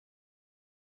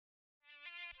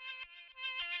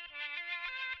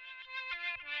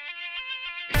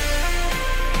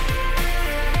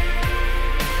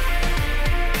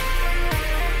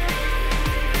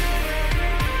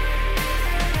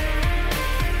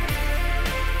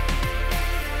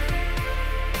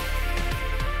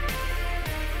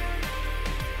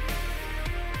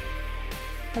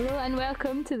and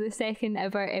welcome to the second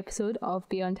ever episode of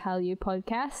Beyond Hallyu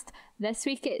podcast. This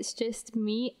week it's just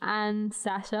me and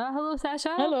Sasha. Hello,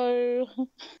 Sasha. Hello.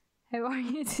 How are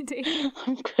you today?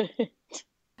 I'm good.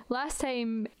 Last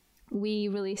time we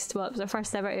released, well, it was our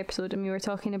first ever episode and we were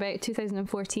talking about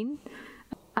 2014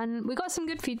 and we got some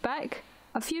good feedback.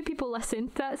 A few people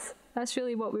listened. That's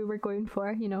really what we were going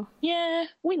for, you know. Yeah,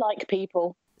 we like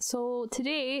people. So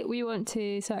today we want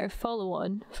to sort of follow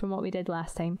on from what we did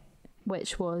last time,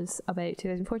 which was about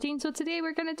 2014. So today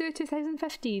we're going to do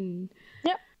 2015.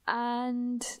 Yep.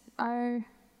 And our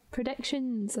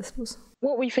predictions, I suppose.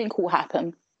 What we think will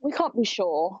happen. We can't be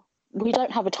sure. We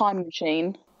don't have a time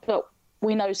machine, but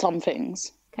we know some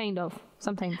things. Kind of.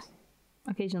 Sometimes.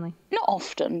 Occasionally. Not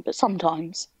often, but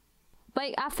sometimes.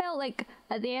 Like, I felt like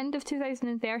at the end of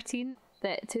 2013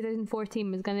 that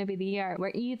 2014 was going to be the year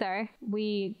where either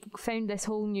we found this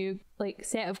whole new like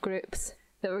set of groups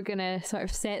that were going to sort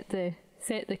of set the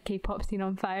K-pop scene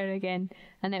on fire again,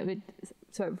 and it would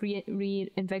sort of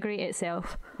reinvigorate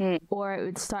itself, or it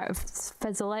would sort of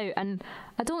fizzle out. And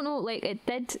I don't know, like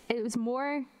it was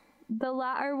more the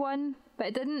latter one, but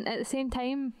it didn't at the same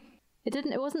time.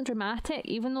 It wasn't dramatic,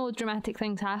 even though dramatic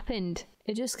things happened.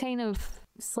 It just kind of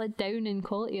slid down in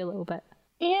quality a little bit.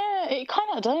 Yeah, it kind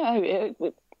of, I don't know,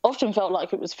 it often felt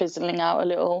like it was fizzling out a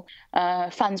little.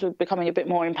 Fans were becoming a bit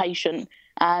more impatient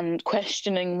and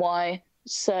questioning why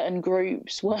certain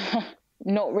groups were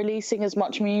not releasing as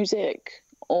much music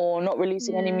or not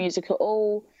releasing any music at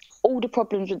all. All the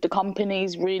problems with the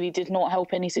companies really did not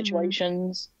help any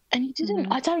situations. And you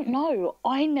didn't, I don't know,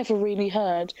 I never really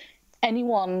heard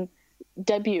anyone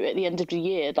debut at the end of the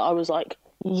year that I was like,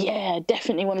 yeah,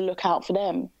 definitely want to look out for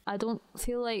them. I don't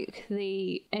feel like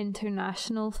the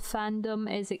international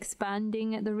fandom is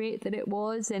expanding at the rate that it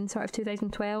was in sort of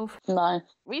 2012. No.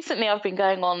 Recently I've been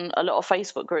going on a lot of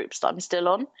Facebook groups that I'm still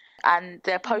on, and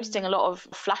they're posting a lot of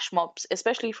flash mobs,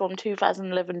 especially from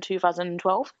 2011,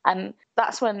 2012. And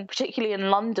that's when, particularly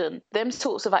in London, them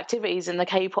sorts of activities in the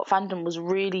K-pop fandom was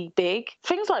really big.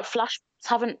 Things like flash mobs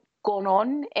haven't gone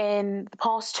on in the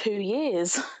past 2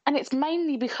 years, and it's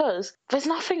mainly because there's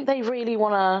nothing they really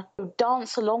want to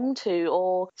dance along to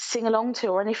or sing along to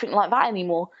or anything like that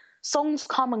anymore. Songs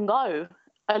come and go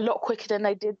a lot quicker than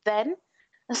they did then,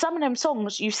 and some of them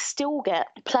songs you still get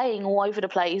playing all over the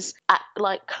place at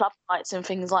like club nights and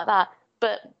things like that,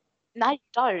 but now you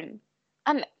don't.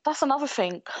 And that's another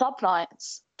thing, club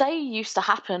nights, they used to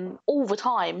happen all the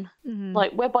time.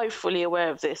 Like, we're both fully aware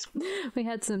of this. We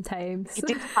had some times.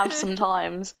 We did have some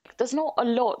times. There's not a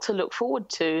lot to look forward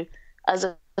to as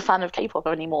a fan of K-pop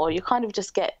anymore. You kind of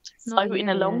just get floating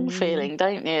along feeling,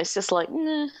 don't you? It's just like,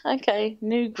 okay,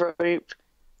 new group.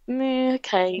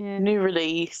 Okay, new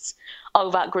release. Oh,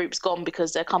 that group's gone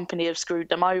because their company have screwed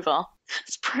them over.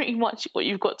 It's pretty much what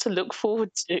you've got to look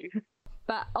forward to.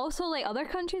 But also, like, other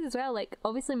countries as well. Like,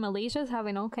 obviously, Malaysia's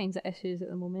having all kinds of issues at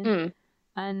the moment.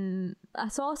 And I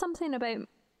saw something about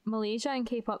Malaysia and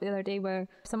K-pop the other day where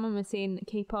someone was saying that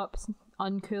K-pop's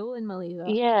uncool in Malaysia.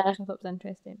 Yeah. Which I thought was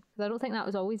interesting. Because I don't think that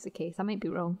was always the case. I might be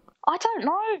wrong. I don't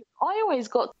know. I always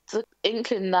got the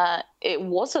inkling that it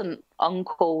wasn't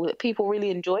uncool, that people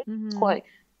really enjoyed it. I was quite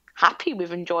happy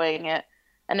with enjoying it.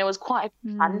 And there was quite a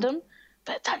fandom.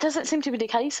 But that doesn't seem to be the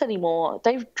case anymore.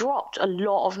 They've dropped a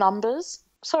lot of numbers.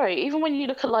 Sorry, even when you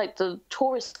look at like the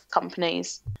tourist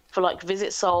companies for like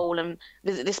Visit Seoul and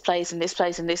Visit this place and this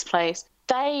place and this place,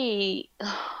 they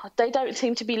don't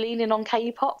seem to be leaning on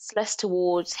K-pop. It's less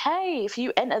towards, hey, if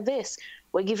you enter this,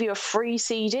 we'll give you a free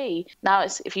CD. Now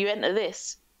it's, if you enter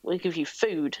this, we'll give you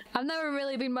food. I've never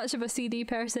really been much of a CD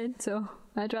person, so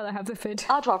I'd rather have the food.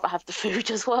 I'd rather have the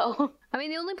food as well. I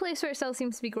mean, the only place where it still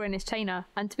seems to be growing is China.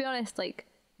 And to be honest, like,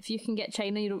 if you can get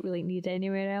China, you don't really need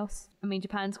anywhere else. I mean,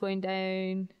 Japan's going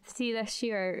down. See, this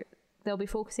year, they'll be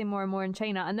focusing more and more on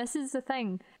China. And this is the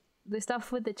thing. The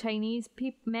stuff with the Chinese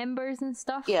members and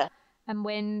stuff. Yeah. And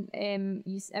when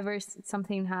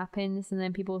something happens and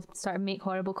then people start to make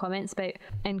horrible comments about,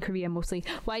 in Korea mostly,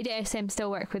 why do SM still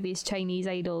work with these Chinese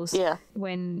idols? Yeah.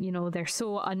 When, you know, they're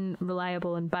so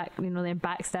unreliable and they're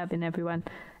backstabbing everyone,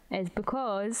 is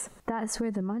because that's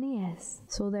where the money is.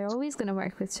 So they're always going to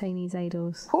work with Chinese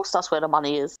idols. Of course that's where the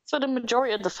money is. That's where the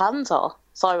majority of the fans are.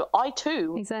 So I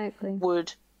too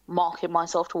would market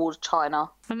myself towards China.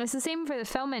 And it's the same for the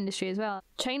film industry as well.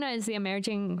 China is the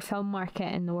emerging film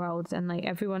market in the world, and like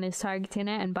everyone is targeting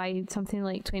it, and by something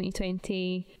like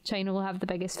 2020 China will have the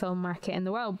biggest film market in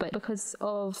the world. But because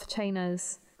of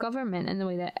China's government in the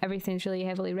way that everything's really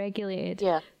heavily regulated.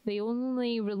 Yeah. They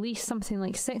only release something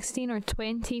like 16 or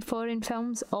 20 foreign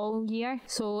films all year.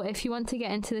 So if you want to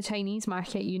get into the Chinese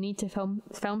market, you need to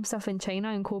film stuff in China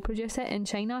and co-produce it in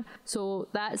China. So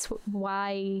that's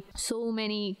why so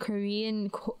many Korean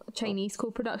Chinese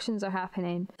co-productions are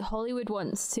happening. Hollywood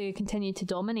wants to continue to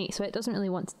dominate, so it doesn't really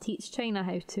want to teach China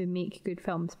how to make good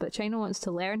films, but China wants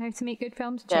to learn how to make good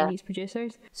films, Chinese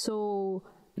producers. So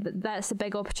that's a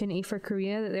big opportunity for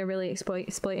Korea that they're really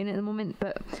exploiting at the moment.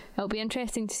 But it'll be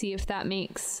interesting to see if that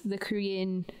makes the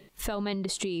Korean film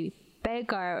industry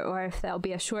bigger, or if that'll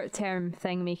be a short-term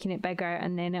thing making it bigger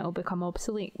and then it'll become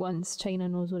obsolete once China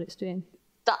knows what it's doing.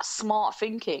 That's smart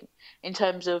thinking in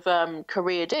terms of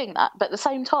Korea doing that. But at the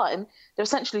same time, they're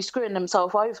essentially screwing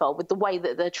themselves over with the way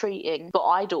that they're treating the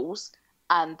idols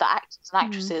and the actors and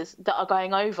actresses that are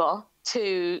going over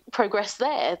to progress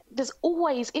there. There's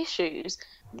always issues.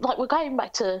 Like, we're going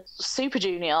back to Super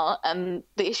Junior and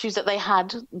the issues that they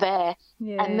had there.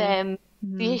 Yeah. And then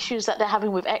the issues that they're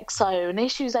having with EXO and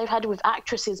issues they've had with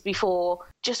actresses before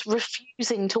just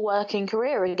refusing to work in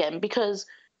Korea again, because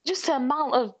just the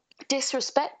amount of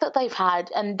disrespect that they've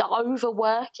had and the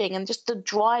overworking and just the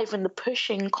drive and the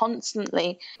pushing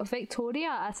constantly.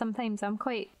 Victoria, sometimes I'm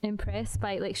quite impressed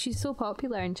by, like, she's so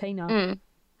popular in China.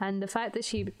 And the fact that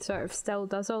she sort of still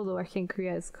does all the work in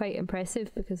Korea is quite impressive,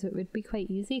 because it would be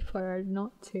quite easy for her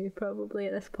not to, probably,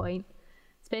 at this point.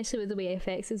 Especially with the way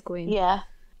FX is going. Yeah.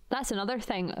 That's another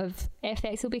thing. Of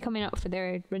FX will be coming up for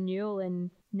their renewal in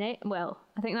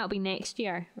I think that'll be next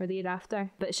year or the year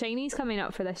after. But Shiny's coming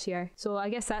up for this year. So I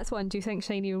guess that's one. Do you think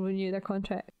Shiny will renew their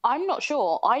contract? I'm not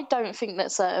sure. I don't think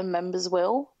that certain members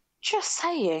will. Just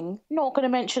saying, not going to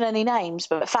mention any names,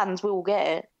 but fans will get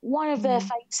it. One of their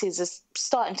faces is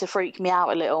starting to freak me out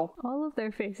a little. All of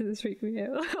their faces freak me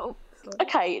out.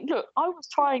 Okay, look, I was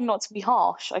trying not to be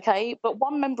harsh, okay? But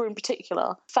one member in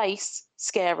particular, face,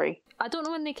 scary. I don't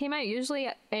know when they came out. Usually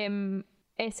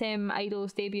SM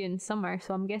Idol's debut in summer,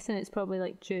 so I'm guessing it's probably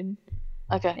like June.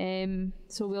 Okay.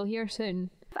 So we'll hear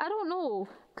soon. I don't know,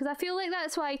 because I feel like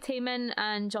that's why Taemin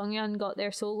and Jonghyun got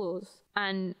their solos.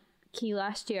 And Key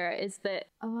last year is that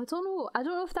I don't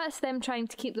know if that's them trying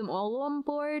to keep them all on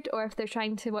board, or if they're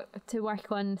trying to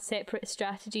work on separate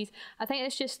strategies. I think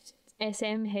it's just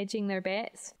SM hedging their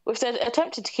bets. If they're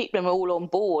attempting to keep them all on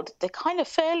board, they're kind of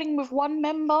failing with one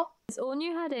member. Has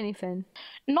Onyu had anything?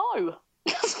 No.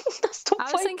 That's the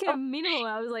I was thinking of Mino.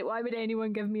 I was like, why would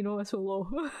anyone give Mino a solo?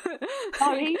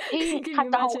 No, he had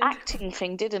the whole acting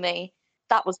thing, didn't he?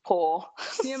 That was poor.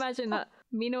 Can you imagine that?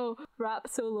 Mino rap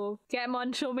solo. Get him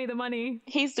on, show me the money.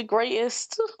 He's the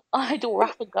greatest idol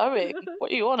rapper going.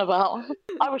 What are you on about?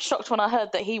 I was shocked when I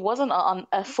heard that he wasn't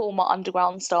a former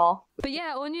underground star. But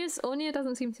yeah, Onyu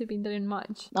doesn't seem to have been doing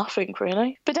much. Nothing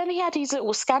really. But then he had his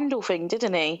little scandal thing,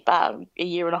 didn't he? About a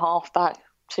year and a half back.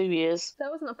 2 years.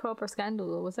 That wasn't a proper scandal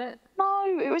though, was it?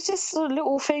 No, it was just a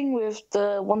little thing with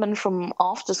the woman from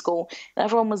After School. And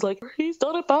everyone was like, he's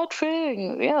done a bad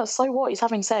thing. Yeah, so what? He's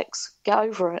having sex. Get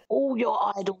over it. All your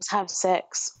idols have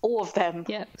sex. All of them.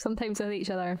 Yeah, sometimes with each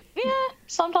other. Yeah,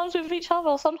 sometimes with each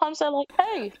other. Sometimes they're like,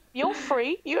 hey, you're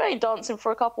free. You ain't dancing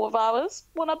for a couple of hours.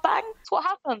 Wanna bang? That's what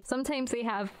happens. Sometimes they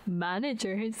have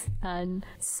managers and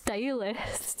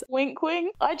stylists. Wink,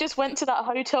 wink. I just went to that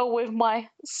hotel with my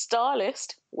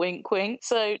stylist. Wink, wink.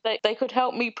 So they could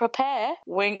help me prepare,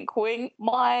 wink, wink,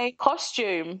 my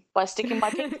costume by sticking my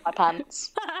pink in my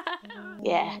pants.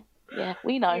 Yeah,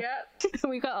 we know. Yeah.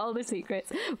 We got all the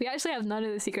secrets. We actually have none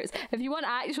of the secrets. If you want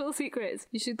actual secrets,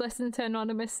 you should listen to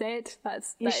Anonymous Said. That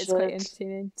is quite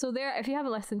entertaining. So if you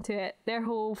haven't listened to it, their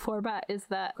whole format is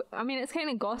that, I mean, it's kind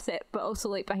of gossip, but also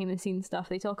like behind the scenes stuff.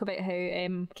 They talk about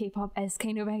how K-pop is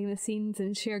kind of behind the scenes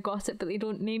and share gossip, but they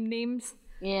don't name names.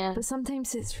 Yeah. But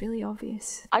sometimes it's really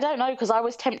obvious. I don't know, because I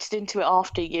was tempted into it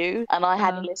after you, and I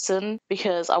had to listen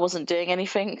because I wasn't doing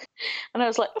anything. And I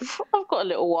was like, I've got a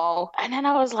little while. And then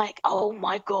I was like, oh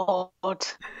my God,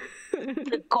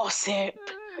 the gossip.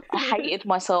 I hated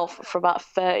myself for about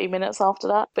 30 minutes after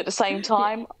that. But at the same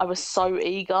time, I was so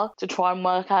eager to try and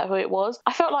work out who it was.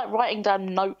 I felt like writing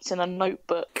down notes in a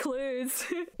notebook. Clues.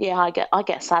 Yeah, I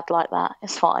get sad like that.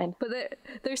 It's fine. But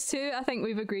there's two I think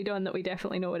we've agreed on that we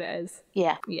definitely know what it is.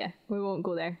 Yeah. Yeah, we won't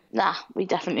go there. Nah, we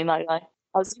definitely know though.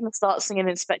 I was going to start singing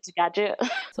Inspector Gadget.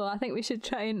 So I think we should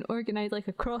try and organise like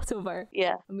a crossover.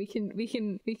 Yeah. And we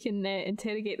can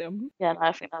interrogate them. Yeah, no,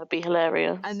 I think that would be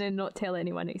hilarious. And then not tell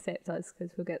anyone except us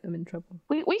because we'll get them in trouble.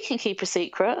 We can keep a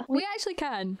secret. We actually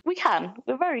can. We can.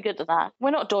 We're very good at that.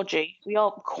 We're not dodgy. We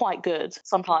are quite good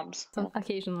sometimes.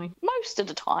 Occasionally. Most of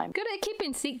the time. Good at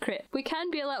keeping secret. We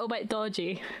can be a little bit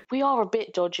dodgy. We are a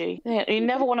bit dodgy. Yeah, you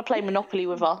never want to play Monopoly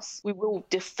with us. We will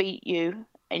defeat you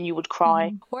and you would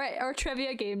cry. Or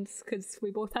trivia games, because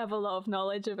we both have a lot of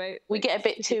knowledge about... We get a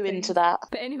bit too into that.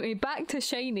 But anyway, back to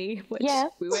Shiny, which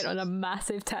we went on a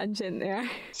massive tangent there.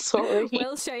 Sorry.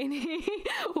 Will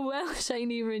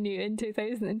Shiny renew in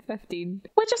 2015?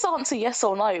 We'll just answer yes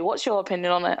or no. What's your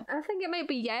opinion on it? I think it might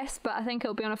be yes, but I think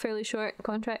it'll be on a fairly short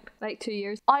contract, like 2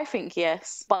 years. I think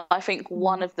yes, but I think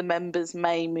one of the members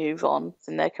may move on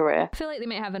in their career. I feel like they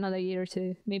might have another year or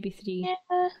two, maybe 3.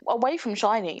 Yeah. Away from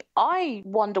Shiny, I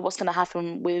wonder what's going to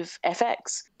happen with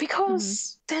FX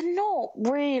because they're not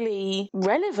really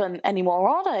relevant anymore,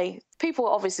 are they? People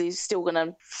are obviously still going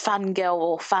to fangirl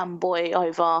or fanboy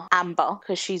over Amber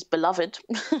because she's beloved.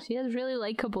 She is really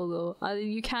likeable though.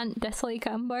 You can't dislike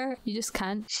Amber. You just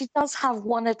can't. She does have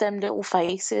one of them little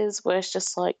faces where it's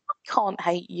just like, I can't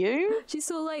hate you. She's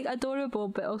so like adorable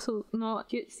but also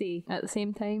not cutesy at the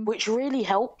same time. Which really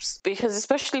helps because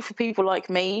especially for people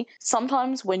like me,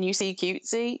 sometimes when you see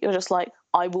cutesy, you're just like,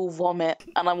 I will vomit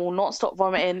and I will not stop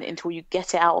vomiting until you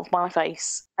get it out of my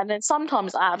face. And then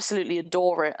sometimes I absolutely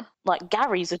adore it. Like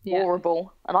Gary's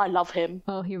adorable and I love him.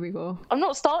 Oh, here we go. I'm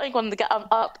not starting on the get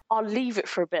up. I'll leave it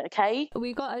for a bit, okay?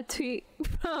 We got a tweet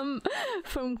from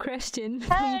Christian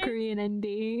from Korean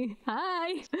Indie.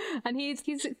 Hi, and he's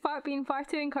being far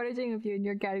too encouraging of you and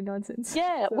your Gary nonsense.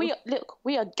 Yeah, so.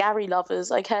 we are Gary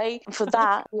lovers, okay? And for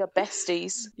that, we are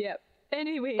besties. Yep.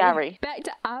 Anyway, Gary. Back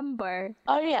to Amber.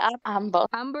 Oh yeah, Amber.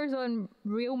 Amber's on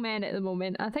Real Men at the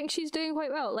moment. I think she's doing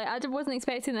quite well. Like, I wasn't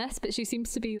expecting this, but she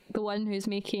seems to be the one who's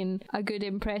making a good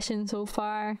impression so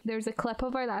far. There's a clip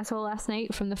of her that I saw last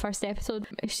night from the first episode.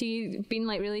 She'd been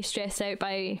like really stressed out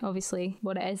by obviously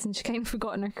what it is, and she kind of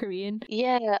forgotten her Korean.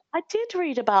 Yeah, I did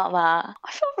read about that.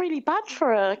 I felt really bad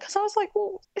for her because I was like,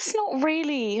 well, it's not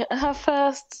really her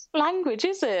first language,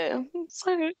 is it?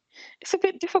 So it's a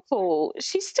bit difficult.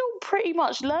 She's still pretty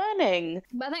much learning.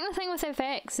 But I think the thing with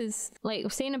FX is,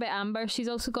 like, saying about Amber, she's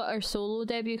also got her solo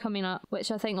debut coming up,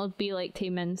 which I think will be like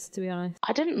Taemin's, to be honest.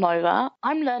 I didn't know that.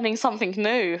 I'm learning something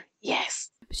new. Yes.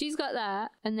 She's got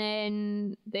that, and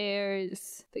then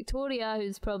there's Victoria,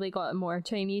 who's probably got more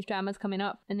Chinese dramas coming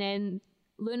up, and then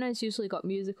Luna's usually got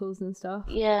musicals and stuff.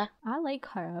 Yeah. I like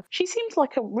her. She seems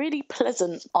like a really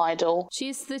pleasant idol.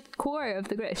 She's the core of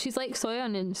the group. She's like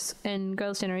Soyeon in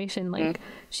Girls' Generation. Like,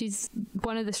 she's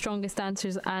one of the strongest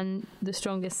dancers and the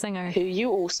strongest singer. Who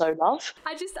you also love.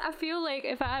 I feel like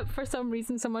if for some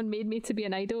reason someone made me to be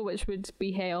an idol, which would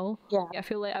be hell, I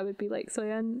feel like I would be like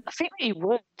Soyeon. I think that you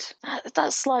would.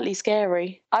 That's slightly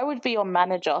scary. I would be your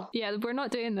manager. Yeah, we're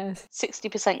not doing this.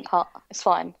 60% cut. It's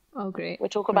fine. Oh, great. We'll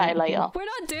talk about it later. We're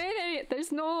not doing it.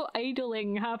 There's no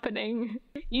idling happening.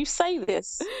 You say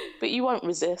this, but you won't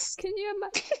resist. Can you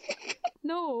imagine?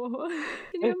 No.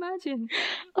 Can you imagine?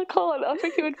 I can't. I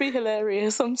think it would be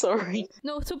hilarious. I'm sorry.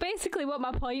 No, so basically what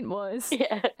my point was,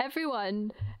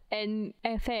 everyone in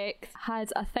FX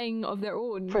has a thing of their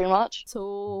own. Pretty much.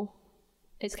 So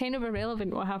it's kind of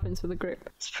irrelevant what happens with a group.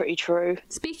 It's pretty true.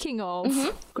 Speaking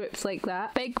of groups like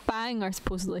that, Big Bang are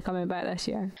supposedly coming back this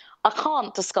year. I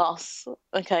can't discuss,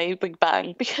 Big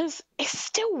Bang, because it's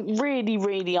still really,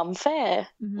 really unfair.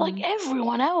 Like,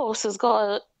 everyone else has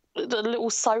got a little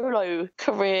solo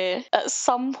career at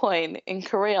some point in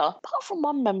Korea, apart from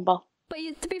one member.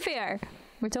 But to be fair,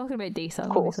 we're talking about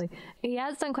Daesung, obviously. He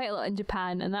has done quite a lot in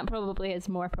Japan, and that probably is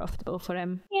more profitable for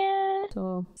him. Yeah.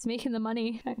 So he's making the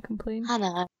money, can't complain. I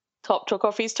know. Top took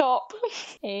off his top.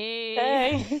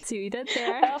 Hey. See what you did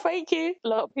there. Oh, thank you. A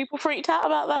lot of people freaked out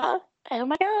about that. Oh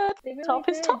my god. Really Top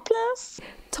is topless.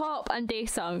 Top and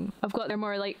Daesung have got their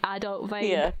more like adult vibe.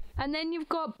 Yeah. And then you've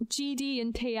got GD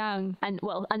and Taeyang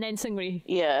and then Seungri.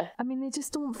 Yeah. I mean, they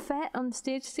just don't fit on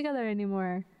stage together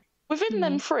anymore. Within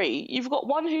them three, you've got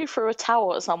one who threw a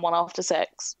towel at someone after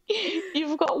sex.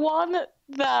 You've got one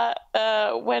that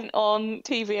went on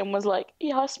TV and was like,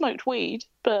 yeah, I smoked weed,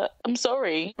 but I'm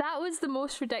sorry. That was the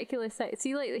most ridiculous thing.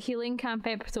 See, like the Healing Camp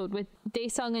episode with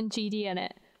Daesung and GD in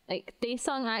it. Like,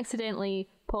 Daesung accidentally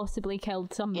possibly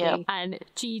killed somebody and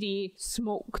GD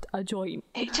smoked a joint.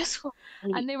 It just was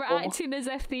and they were acting as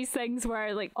if these things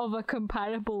were like of a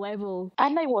comparable level.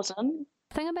 And they wasn't.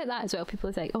 The thing about that as well, people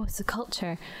are like, oh, it's the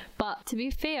culture. But to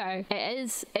be fair,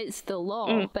 it's the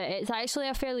law, but it's actually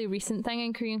a fairly recent thing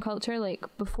in Korean culture. Like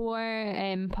before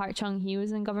Park Chung-hee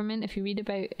was in government, if you read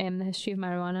about the history of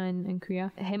marijuana in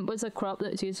Korea, hemp was a crop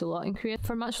that was used a lot in Korea.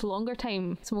 For a much longer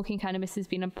time, smoking cannabis has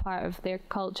been a part of their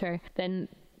culture than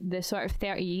the sort of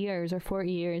 30 years or 40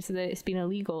 years that it's been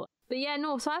illegal. But yeah,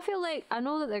 no, so I feel like I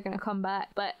know that they're going to come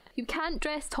back, but you can't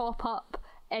dress top up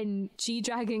in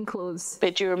G-Dragon clothes.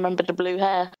 But do you remember the blue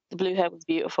hair? The blue hair was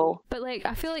beautiful. But like,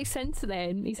 I feel like since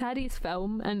then, he's had his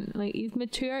film and like he's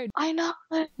matured. I know.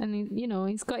 And he, you know,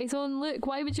 he's got his own look.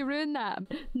 Why would you ruin that?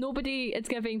 Nobody is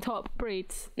giving top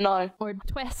braids. No. Or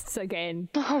twists again.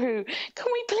 No. Can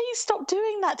we please stop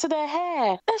doing that to their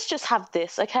hair? Let's just have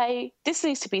this, okay? This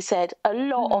needs to be said. A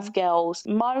lot of girls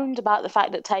moaned about the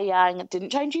fact that Taeyang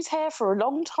didn't change his hair for a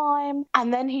long time,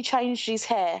 and then he changed his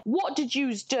hair. What did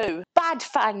yous do? Bad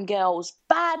fangirls.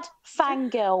 Bad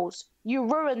fangirls. You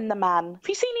ruined the man. Have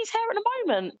you seen his hair at the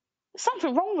moment? There's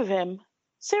something wrong with him.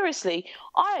 Seriously,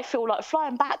 I feel like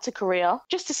flying back to Korea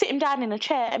just to sit him down in a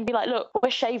chair and be like, look, we're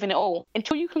shaving it all.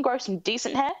 Until you can grow some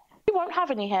decent hair, you won't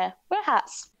have any hair. Wear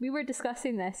hats. We were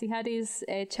discussing this. He had his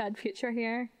Chad Future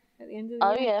hair at the end of the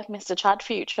year. Oh yeah, Mr. Chad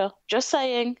Future. Just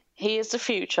saying, he is the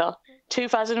future.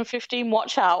 2015,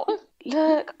 watch out.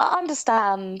 Look, I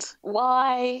understand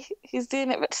why he's doing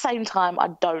it, but at the same time, I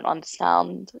don't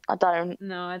understand. I don't.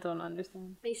 No, I don't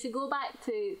understand. They should go back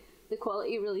to the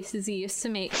quality releases he used to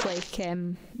make, like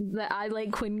that I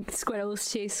like when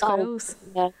squirrels chase squirrels.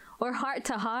 Oh, yeah. Or Heart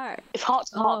to Heart. If Heart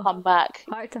to Heart come back.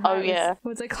 Heart to Heart. Oh yeah.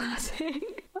 Was a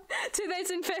classic.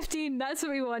 2015. That's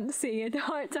what we want to see.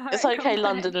 Heart to Heart. It's okay,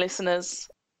 London listeners.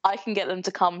 I can get them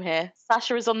to come here.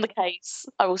 Sasha is on the case.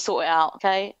 I will sort it out.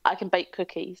 Okay, I can bake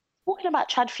cookies. Talking about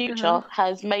Chad Future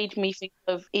has made me think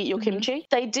of Eat Your Kimchi.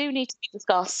 They do need to be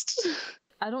discussed.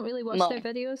 I don't really watch their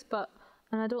videos,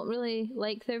 and I don't really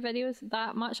like their videos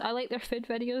that much. I like their food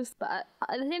videos, but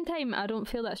at the same time, I don't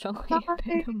feel that strongly about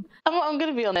them. I'm going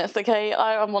to be honest, okay?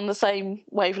 I'm on the same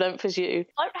wavelength as you.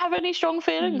 I don't have any strong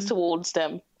feelings towards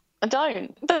them. I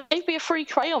don't. They gave me a free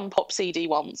crayon pop CD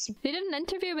once. They did an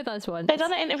interview with us once. They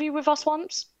done an interview with us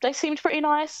once. They seemed pretty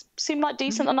nice. Seemed like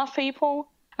decent enough people.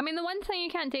 I mean, the one thing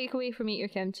you can't take away from Eat Your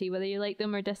Kimchi, whether you like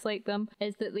them or dislike them,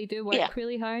 is that they do work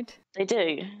really hard. They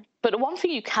do. But the one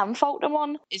thing you can fault them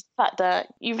on is the fact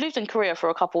that you've lived in Korea for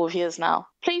a couple of years now.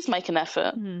 Please make an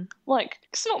effort. Like,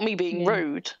 it's not me being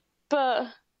rude, but...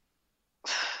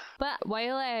 But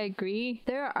while I agree,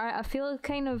 I feel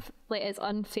kind of like it's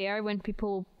unfair when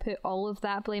people put all of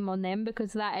that blame on them,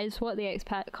 because that is what the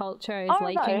expat culture is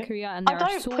in Korea, and there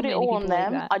are so many people like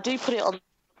that. I do put it on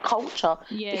culture,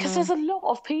 because there's a lot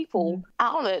of people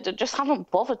out there that just haven't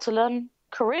bothered to learn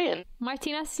Korean.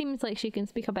 Martina seems like she can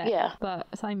speak a bit, but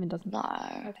Simon doesn't.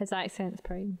 No. His accent's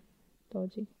pretty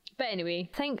dodgy. But anyway,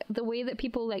 I think the way that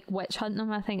people like witch hunt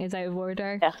them, I think, is out of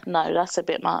order. Yeah, no, that's a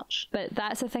bit much. But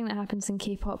that's the thing that happens in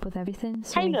K-pop with everything.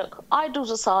 So. Hey, look, idols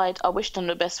aside, I wish them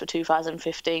the best for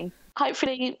 2015.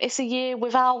 Hopefully it's a year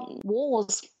without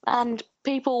wars and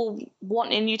people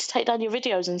wanting you to take down your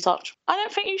videos and such. I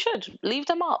don't think you should. Leave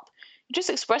them up. You're just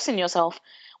expressing yourself,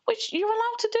 which you're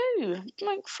allowed to do.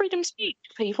 Like, freedom of speech,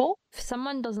 people. If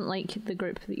someone doesn't like the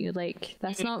group that you like,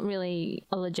 that's not really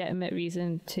a legitimate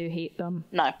reason to hate them.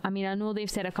 No. I mean, I know they've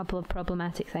said a couple of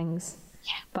problematic things,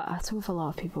 but so have a lot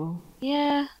of people.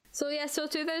 Yeah. So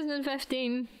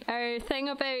 2015, our thing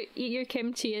about Eat Your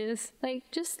Kimchi is, like,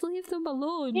 just leave them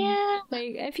alone. Yeah.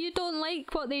 Like, if you don't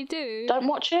like what they do... Don't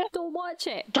watch it. Don't watch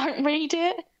it. Don't read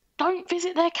it. Don't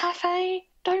visit their cafe.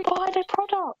 Don't buy their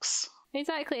products.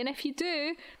 Exactly, and if you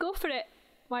do, go for it.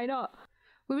 Why not?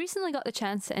 We recently got the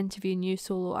chance to interview new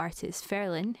solo artist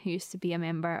Ferlin, who used to be a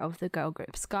member of the girl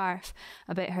group Scarf,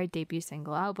 about her debut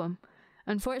single album.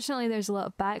 Unfortunately, there's a lot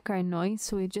of background noise,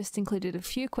 so we've just included a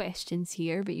few questions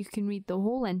here, but you can read the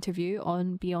whole interview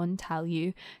on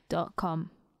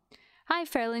beyondhallyu.com. Hi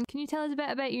Ferlin, can you tell us a bit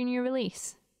about your new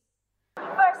release?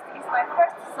 First is my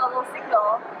first solo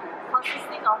single,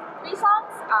 consisting of 3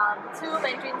 songs, 2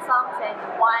 Mandarin songs and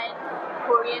 1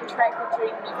 Korean track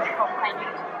featuring me from Tiny.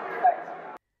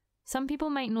 Some people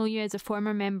might know you as a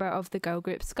former member of the girl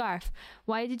group Scarf.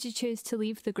 Why did you choose to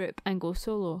leave the group and go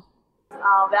solo?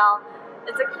 Well,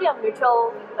 it's actually a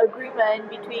mutual agreement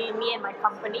between me and my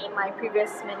company, my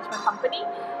previous management company,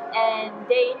 and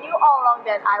they knew all along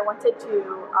that I wanted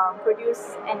to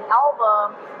produce an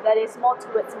album that is more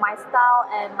towards my style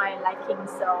and my liking,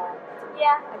 so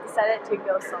yeah, I decided to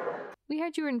go solo. We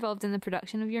heard you were involved in the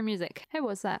production of your music. How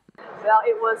was that? Well,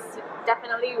 it was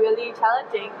definitely really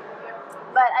challenging,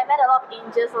 but I met a lot of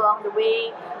angels along the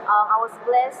way. I was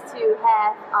blessed to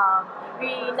have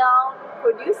renowned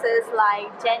producers like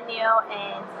Jen Neo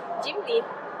and Jim Lee,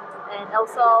 and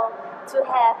also to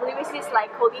have lyricists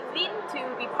like Colin Lin to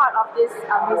be part of this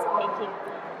music making.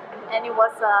 And it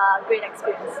was a great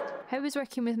experience. How was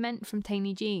working with Mint from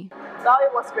Tiny G? Well,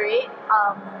 it was great.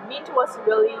 Mint was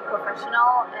really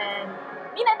professional, and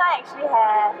Mint and I actually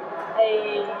had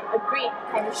a great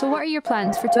chemistry. So what are your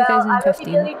plans for Well, I will 2015?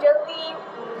 be diligently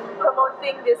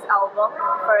promoting this album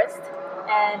first,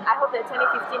 and I hope that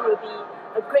 2015 will be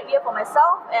a great year for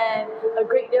myself and a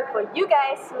great year for you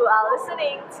guys who are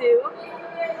listening to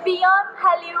Beyond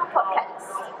Hallyu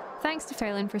podcast. Thanks to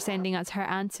Ferlin for sending us her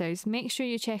answers. Make sure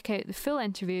you check out the full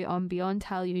interview on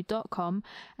beyondhallyu.com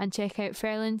and check out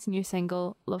Ferlin's new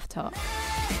single, Love Talk.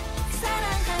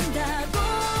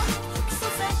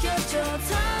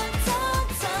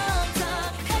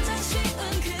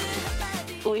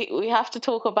 We have to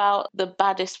talk about the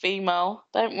baddest female,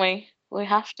 don't we? We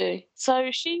have to. So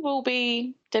she will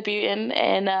be debuting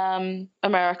in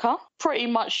America. Pretty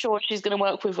much sure she's going to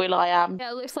work with will.i.am.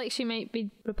 Yeah, it looks like she might be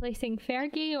replacing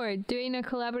Fergie or doing a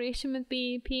collaboration with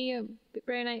BEP,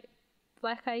 Brown Eyed,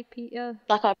 Black Eyed Peas.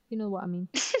 Like I You know what I mean.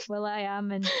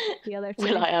 will.i.am and the other two.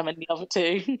 will.i.am and the other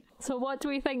two. So what do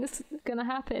we think is going to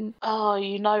happen? Oh,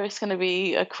 you know it's going to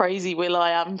be a crazy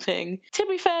will.i.am thing. To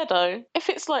be fair though, if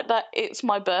it's like that It's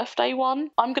My Birthday one,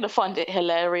 I'm going to find it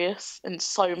hilarious in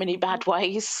so many bad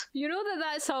ways. You know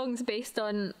that song's based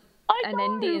on I an know.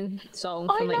 Indian song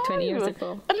I from like 20 years know.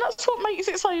 ago. And that's what makes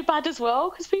it so bad as well,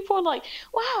 because people are like,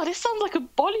 wow, this sounds like a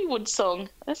Bollywood song.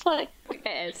 It's like, It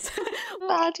is.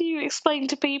 how do you explain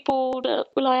to people that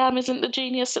will.i.am isn't the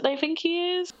genius that they think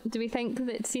he is? Do we think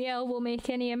that CL will make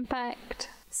any impact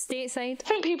stateside? I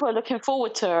think people are looking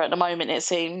forward to her at the moment, it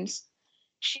seems.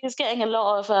 She is getting a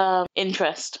lot of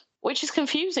interest, which is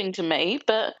confusing to me,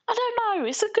 but I don't know,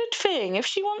 it's a good thing. If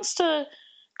she wants to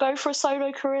go for a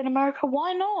solo career in America,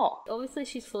 why not? Obviously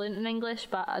she's fluent in English,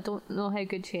 but I don't know how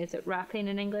good she is at rapping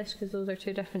in English because those are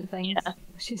two different things. Yeah.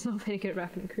 She's not very good at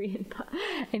rapping in Korean, but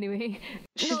anyway.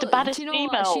 She's the baddest do you know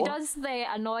female. What? She does the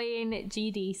annoying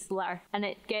GD slur and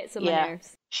it gets on my Yeah.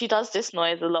 nerves. She does this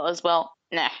noise a lot as well.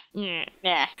 Nah. Yeah.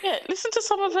 Yeah. Yeah, listen to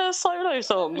some of her solo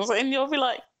songs and you'll be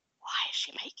like, why is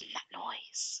she making that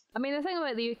noise? I mean, the thing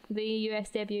about the US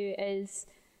debut is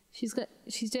she's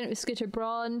doing it with Scooter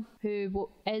Braun, who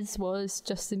was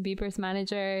Justin Bieber's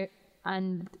manager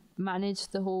and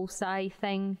managed the whole Psy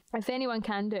thing. If anyone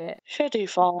can do it, She'll do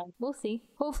fine. we'll see.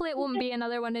 Hopefully it won't be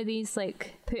another one of these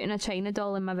like putting a China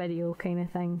doll in my video kind of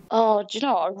thing. Oh, do you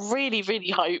know what? I really,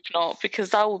 really hope not, because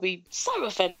that will be so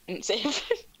offensive.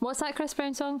 What's that Chris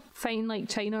Brown song? Fighting Like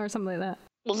China or something like that?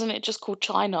 Wasn't it just called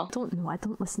China? I don't know. I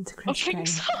don't listen to I Chris Brown. think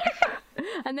so.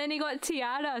 And then he got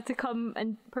Tiara to come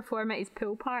and perform at his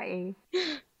pool party.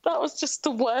 That was just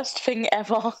the worst thing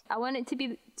ever. I want it to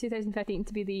be 2015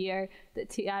 to be the year that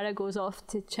Tiara goes off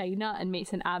to China and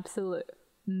makes an absolute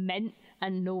mint,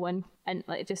 and no one, and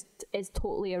like just is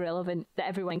totally irrelevant, that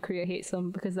everyone in Korea hates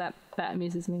them, because that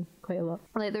amuses me quite a lot.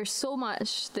 Like there's so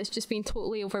much that's just been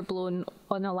totally overblown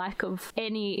on a lack of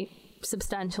any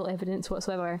substantial evidence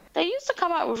whatsoever. They used to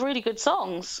come out with really good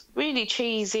songs. Really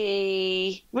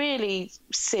cheesy, really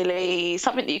silly,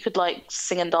 something that you could like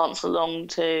sing and dance along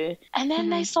to. And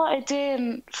then they started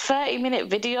doing 30-minute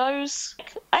videos.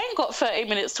 I ain't got 30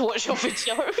 minutes to watch your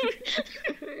video.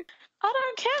 I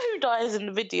don't care who dies in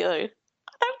the video. I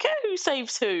don't care who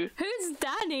saves who. Who's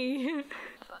Danny?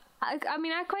 I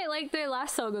mean, I quite liked their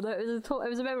last song, although it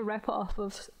was a bit of a rip-off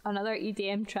of another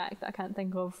EDM track that I can't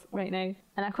think of right now.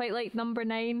 And I quite liked Number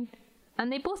 9.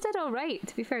 And they both did alright,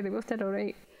 to be fair, they both did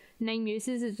alright. Nine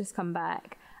Muses has just come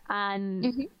back.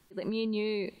 And like me and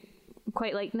you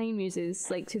quite like Nine Muses,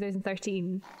 like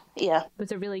 2013 Yeah.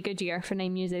 was a really good year for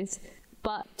Nine Muses.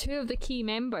 But two of the key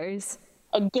members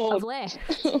Oh, have God. left.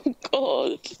 Oh,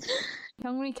 God.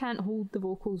 Kyungri can't hold the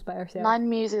vocals by herself. Nine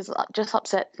Muses just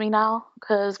upsets me now,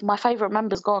 because my favourite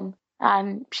member's gone.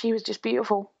 And she was just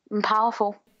beautiful and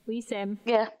powerful. Lee Sim.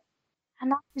 Yeah. And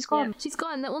now she's gone. Yeah, she's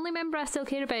gone. The only member I still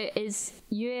care about is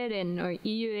Yuerin or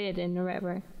Yuerin or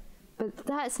whatever. But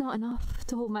that's not enough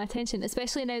to hold my attention,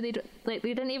 especially now they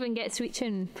didn't even get Sweet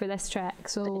Tune for this track,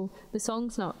 so the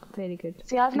song's not very good.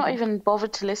 See, I've not even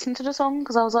bothered to listen to the song,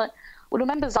 because I was like, well, the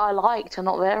members I liked are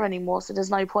not there anymore, so there's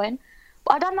no point.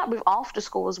 But I done that with After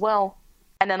School as well.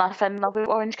 And then I fell in love with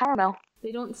Orange Caramel.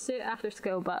 They don't suit After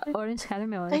School, but Orange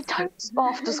Caramel is They don't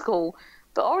After School,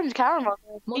 but Orange Caramel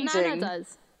is well, amazing. Nana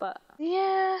does, but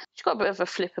Yeah, she's got a bit of a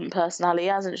flippant personality,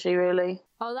 hasn't she, really?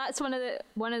 oh, that's one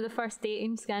of the first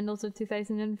dating scandals of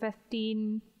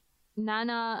 2015.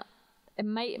 Nana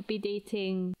might be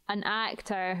dating an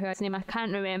actor whose name I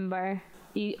can't remember.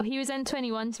 He was in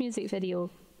 21's music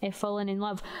video, fallen in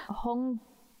love. Hong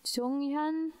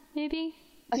Jong-hyun, maybe?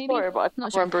 I saw it, but I Not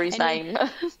don't sure. remember his Anyway,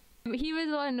 name. he was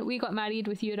on We Got Married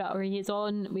with Yura, or he's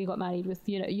on We Got Married with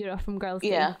Yura from Girls' Day.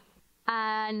 Yeah.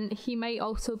 And he might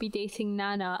also be dating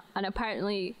Nana, and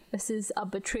apparently this is a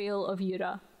betrayal of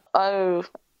Yura. Oh,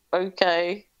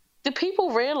 okay. Do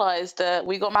people realise that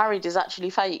We Got Married is actually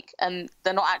fake and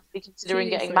they're not actually considering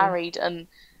getting Seriously. married, and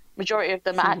majority of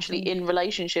them are actually in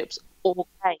relationships or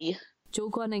gay?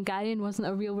 Jogon and Gayan wasn't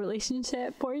a real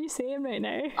relationship. What are you saying right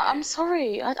now? I'm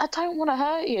sorry, I don't want to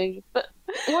hurt you, but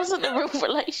it wasn't a real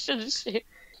relationship.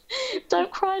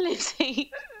 Don't cry,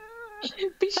 Lizzie.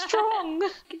 Be strong.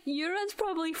 Yura's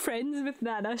probably friends with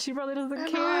Nana. She probably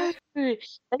doesn't care. They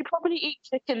probably eat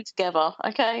chicken together,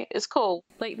 okay? It's cool.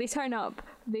 Like, they turn up,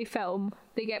 they film,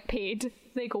 they get paid,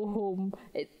 they go home.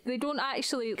 They don't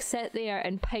actually sit there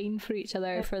and pine for each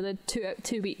other for the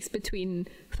 2 weeks between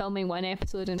filming one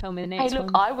episode and filming the Hey, next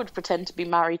look, one. I would pretend to be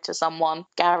married to someone,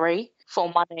 Gary, for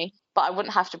money, but I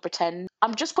wouldn't have to pretend.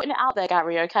 I'm just putting it out there,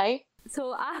 Gary, okay?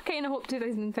 So I kind of hope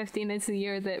 2015 is the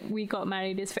year that We Got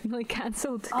Married is finally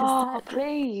cancelled. Oh,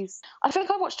 please. I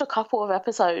think I watched a couple of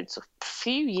episodes a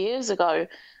few years ago,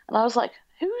 and I was like,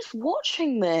 who's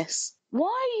watching this? Why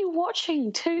are you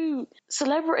watching two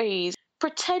celebrities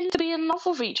pretend to be in love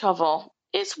with each other?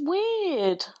 It's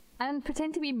weird. And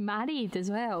pretend to be married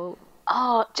as well.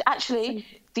 Oh, actually,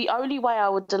 the only way I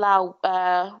would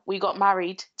allow We Got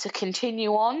Married to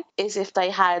continue on is if they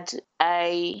had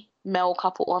a male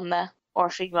couple on there, or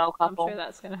a female couple. I'm sure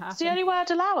that's going to happen. It's the only way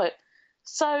I'd allow it.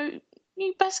 So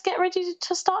you best get ready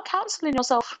to start cancelling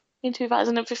yourself in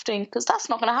 2015, because that's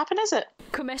not going to happen, is it?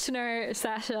 Commissioner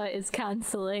Sasha is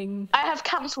cancelling I have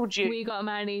cancelled you. We Got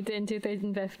Married in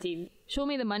 2015. Show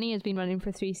Me the Money has been running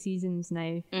for 3 seasons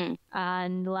now,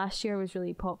 and last year was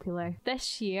really popular.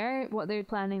 This year, what they're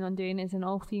planning on doing is an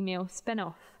all-female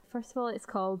spin-off. First of all, it's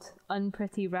called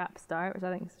Unpretty Rap Star, which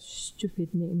I think is a stupid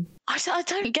name. I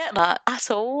don't get that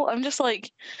at all. I'm just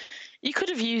like, you could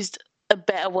have used a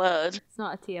better word. It's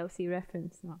not a TLC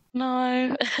reference, no.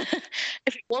 No.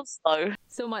 If it was, though.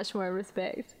 So much more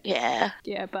respect. Yeah.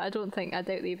 Yeah, but I doubt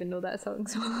they even know that song,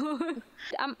 so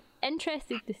I'm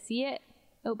interested to see it.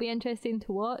 It'll be interesting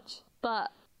to watch,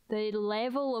 but the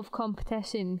level of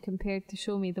competition compared to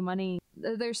Show Me the Money,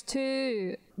 there's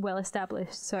two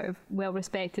well-established, sort of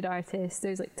well-respected artists.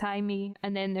 There's like Timey,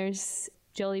 and then there's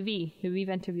Jolly V, who we've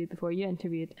interviewed before, you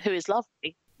interviewed. Who is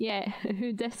lovely. Yeah,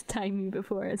 who dissed Timey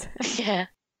before us. Yeah.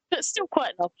 But still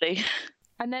quite lovely.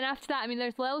 And then after that, I mean,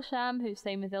 there's Lil Sham, who's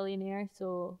signed with Illionaire,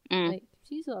 so like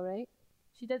she's alright.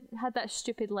 She had that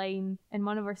stupid line in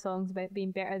one of her songs about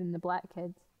being better than the black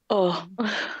kids. Oh.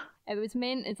 It was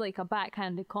meant as like a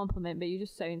backhanded compliment, but you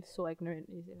just sound so ignorant.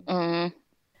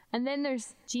 And then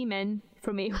there's Jimin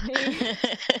from AOA.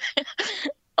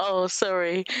 Oh,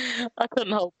 sorry. I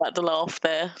couldn't hold back the laugh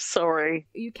there. Sorry.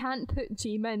 You can't put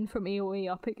Jimin from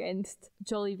AOA up against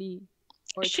Jolly V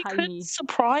or She Tiny. could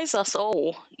surprise us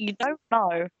all. You don't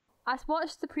know. I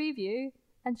watched the preview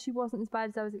and she wasn't as bad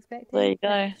as I was expecting. There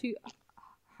you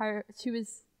go. She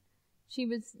was,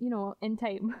 you know, in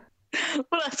time.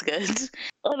 Well, that's good.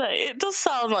 I know, it does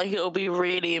sound like it'll be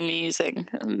really amusing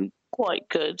and quite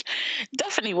good.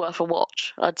 Definitely worth a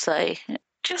watch, I'd say.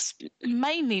 Just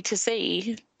mainly to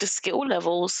see the skill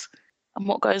levels and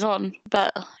what goes on.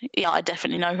 But yeah, I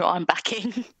definitely know who I'm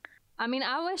backing. I mean,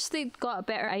 I wish they'd got a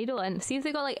better idol in. See if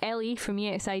they got like LE from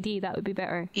EXID, that would be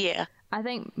better. Yeah. I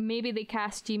think maybe they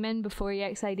cast Jimin before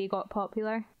EXID got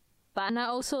popular. But and I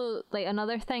also, like,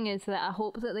 another thing is that I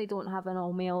hope that they don't have an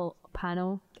all-male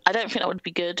panel. I don't think that would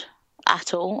be good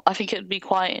at all. I think it would be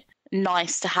quite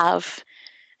nice to have,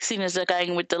 seeing as they're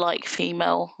going with the like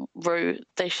female route,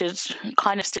 they should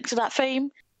kind of stick to that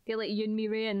theme. Get like Yoon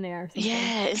Mi-rae in there or something.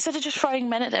 Yeah, instead of just throwing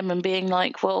men at them and being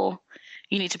like, well,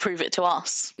 you need to prove it to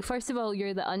us. First of all,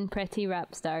 you're the unpretty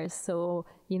rap stars, so,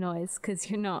 you know, it's because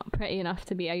you're not pretty enough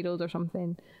to be idled or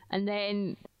something. And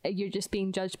then you're just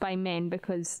being judged by men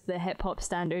because the hip-hop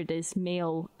standard is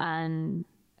male and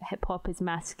hip-hop is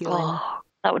masculine. Oh,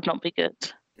 that would not be good.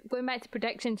 Going back to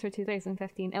predictions for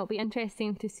 2015, it'll be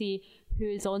interesting to see who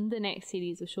is on the next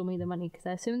series of Show Me the Money, because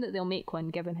I assume that they'll make one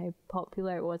given how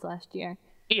popular it was last year.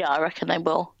 Yeah, I reckon they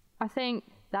will. I think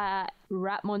that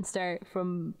Rap Monster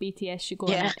from BTS should go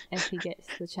on it if he gets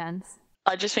the chance.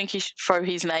 I just think he should throw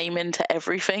his name into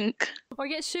everything. Or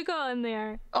get Suga in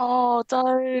there. Oh,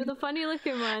 don't. The funny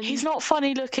looking one. He's not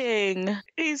funny looking.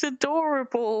 He's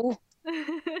adorable.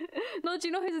 No, do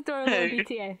you know who's adorable in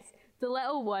BTS? The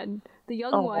little one, the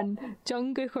young one,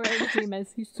 Jungkook or whatever his name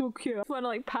is. He's so cute. I just want to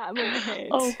like pat him on the head.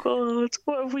 Oh god,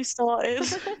 what have we started?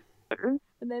 And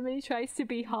then when he tries to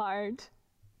be hard,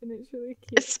 And it's really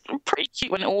cute. It's pretty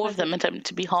cute when all of them attempt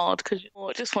to be hard because you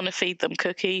just want to feed them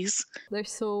cookies. They're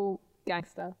so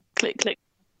gangsta. Click, click.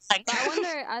 Bang. But I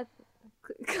wonder,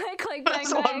 click, click, bang,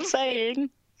 That's what I'm bang. saying.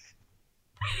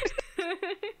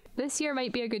 This year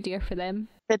might be a good year for them.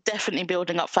 They're definitely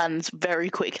building up fans very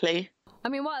quickly. I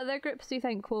mean, what other groups do you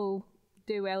think will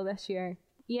do well this year?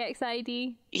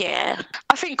 EXID? Yeah,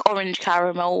 I think Orange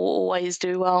Caramel will always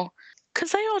do well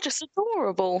because they are just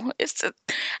adorable.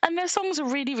 And their songs are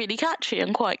really, really catchy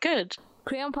and quite good.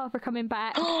 Crayon Pop are coming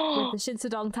back with the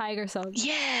Shinsadong Tiger song.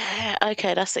 Yeah,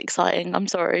 okay, that's exciting. I'm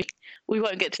sorry. We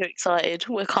won't get too excited.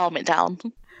 We'll calm it down.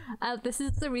 This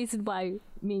is the reason why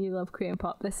me and you love Crayon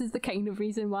Pop. This is the kind of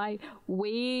reason why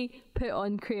we put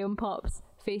on Crayon Pop's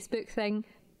Facebook thing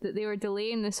that they were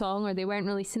delaying the song or they weren't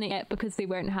releasing it yet because they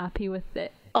weren't happy with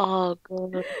it. Oh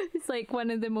god. It's like one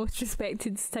of the most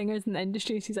respected singers in the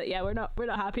industry. She's like, yeah, we're not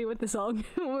happy with the song.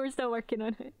 We're still working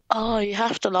on it. Oh, you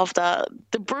have to love that.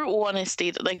 The brutal honesty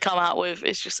that they come out with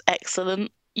is just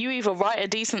excellent. You either write a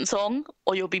decent song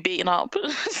or you'll be beaten up.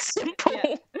 Simple.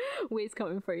 Yeah. Way's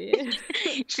coming for you.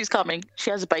 She's coming.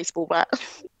 She has a baseball bat.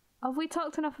 Have we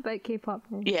talked enough about K-pop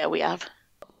now? Yeah, we have.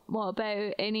 What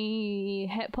about any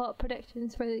hip-hop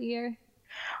predictions for the year?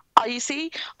 Oh, you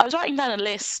see, I was writing down a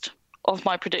list of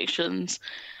my predictions,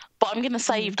 but I'm going to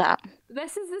save that.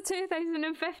 This is the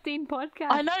 2015 podcast.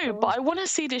 I know, but I want to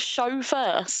see this show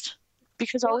first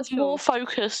because I was more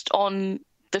focused on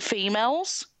the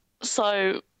females.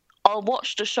 So I'll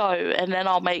watch the show and then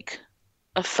I'll make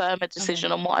a firmer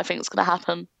decision on what I think is going to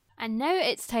happen. And now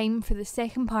it's time for the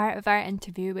second part of our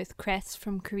interview with Chris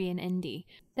from Korean Indie.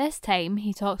 This time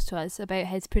he talks to us about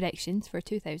his predictions for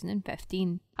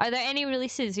 2015. Are there any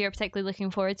releases you're particularly looking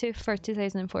forward to for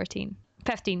 2014?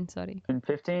 15, sorry. In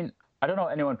 15, I don't know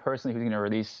anyone personally who's going to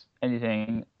release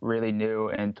anything really new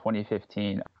in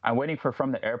 2015. I'm waiting for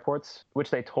From the Airports, which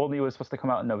they told me was supposed to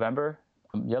come out in November.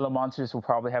 Yellow Monsters will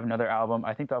probably have another album.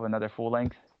 I think they'll have another full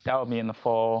length. That will be in the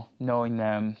fall, knowing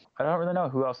them. I don't really know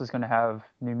who else is going to have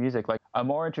new music. Like, I'm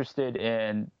more interested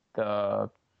in the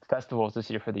festivals this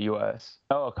year for the US.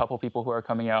 I know a couple people who are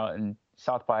coming out, and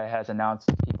South by has announced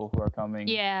people who are coming.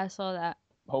 Yeah, I saw that.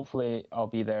 Hopefully, I'll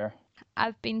be there.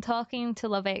 I've been talking to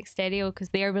Love X Stereo because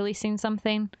they're releasing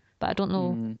something, but I don't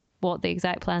know what the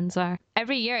exact plans are.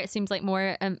 Every year it seems like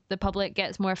more the public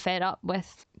gets more fed up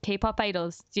with K-pop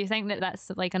idols. Do you think that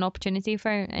that's like an opportunity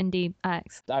for indie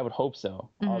acts? I would hope so,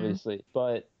 obviously.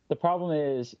 But the problem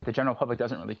is the general public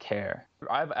doesn't really care.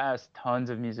 I've asked tons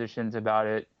of musicians about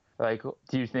it. Like,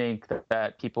 do you think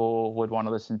that people would want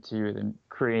to listen to the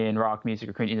Korean rock music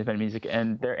or Korean independent music?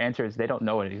 And their answer is they don't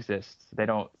know it exists.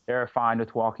 They're fine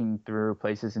with walking through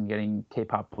places and getting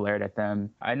K-pop blared at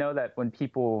them. I know that when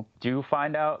people do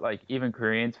find out, like even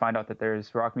Koreans find out that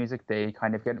there's rock music, they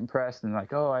kind of get impressed and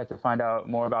like, oh, I have to find out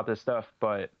more about this stuff.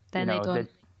 But then they don't.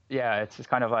 It's just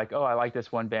kind of like, oh, I like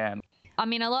this one band. I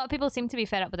mean, a lot of people seem to be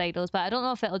fed up with idols, but I don't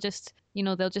know if it'll just,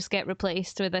 they'll just get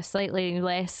replaced with a slightly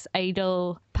less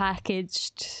idol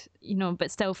packaged, but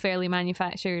still fairly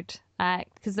manufactured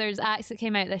act. Because there's acts that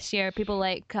came out this year, people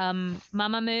like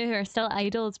Mamamoo, who are still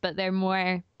idols, but they're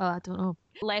more, I don't know,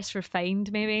 less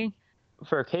refined maybe.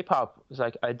 For K-pop, it's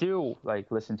like I do like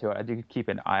listen to it. I do keep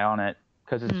an eye on it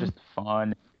because it's just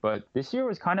fun. But this year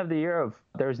was kind of the year of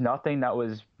there's nothing that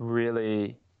was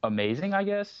really amazing, I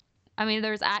guess. I mean,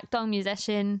 there's Actong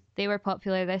Musician. They were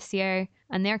popular this year.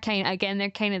 And they're kind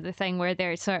of the thing where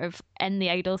they're sort of in the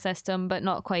idol system, but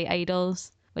not quite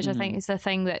idols, which I think is the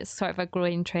thing that's sort of a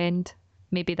growing trend.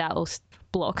 Maybe that'll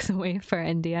block the way for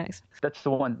indie acts. That's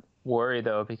the one worry,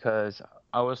 though, because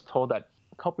I was told that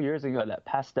a couple years ago that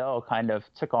Pastel kind of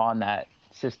took on that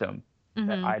system,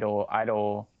 that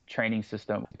idol training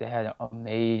system. They had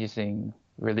amazing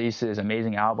releases,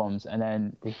 amazing albums, and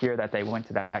then to hear that they went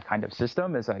to that kind of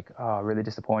system is like, really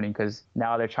disappointing, because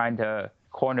now they're trying to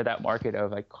corner that market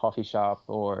of like coffee shop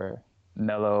or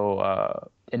mellow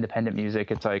independent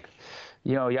music. It's like,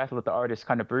 you have to let the artist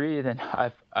kind of breathe, and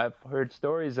I've heard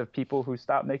stories of people who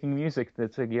stopped making music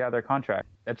to get out of their contract.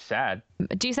 That's sad.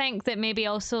 Do you think that maybe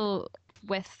also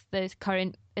with the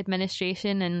current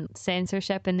administration and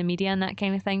censorship in the media and that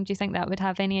kind of thing, do you think that would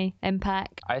have any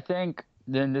impact? I think,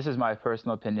 then this is my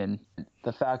personal opinion,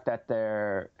 the fact that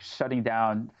they're shutting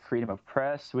down freedom of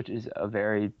press, which is a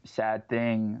very sad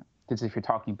thing, because if you're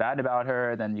talking bad about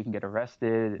her, then you can get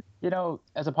arrested.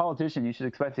 As a politician, you should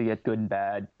expect to get good and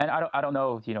bad. And I don't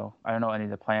know, I don't know any of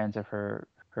the plans of her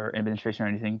administration or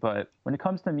anything, but when it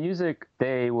comes to music,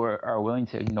 they are willing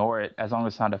to ignore it as long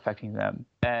as it's not affecting them.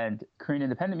 And Korean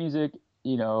independent music,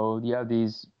 you have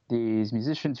these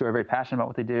musicians who are very passionate about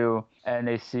what they do, and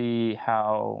they see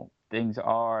how things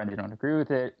are and they don't agree with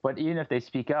it. But even if they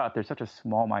speak out, they're such a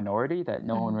small minority that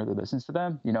no one really listens to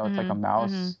them. You know, it's like a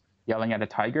mouse yelling at a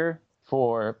tiger.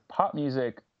 For pop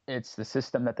music, it's the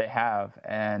system that they have,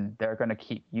 and they're going to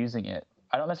keep using it.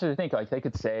 I don't necessarily think like they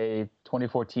could say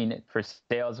 2014 for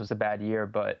sales was a bad year,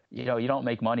 but you know, you don't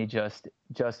make money just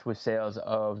with sales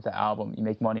of the album. You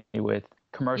make money with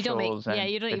commercials and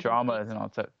the dramas and all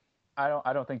that stuff.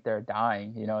 I don't think they're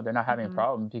dying. You know, they're not having a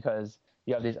problem because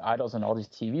you have these idols and all these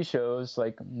TV shows.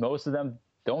 Like most of them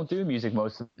don't do music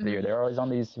most of the year. They're always on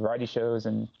these variety shows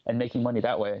and making money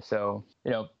that way. So, you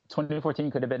know,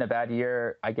 2014 could have been a bad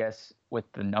year, I guess, with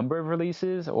the number of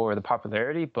releases or the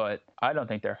popularity, but I don't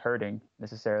think they're hurting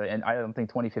necessarily. And I don't think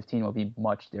 2015 will be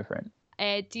much different.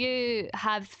 Do you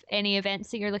have any events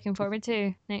that you're looking forward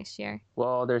to next year?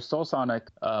 Well, there's Soulsonic,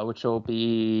 which will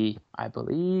be, I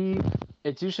believe,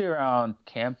 it's usually around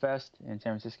CamFest in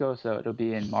San Francisco, so it'll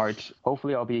be in March.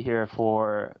 Hopefully I'll be here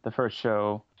for the first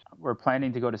show. We're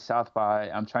planning to go to South by.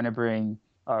 I'm trying to bring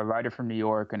a writer from New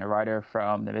York and a writer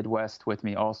from the Midwest with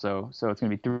me also. So it's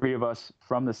going to be 3 of us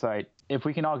from the site. If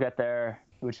we can all get there,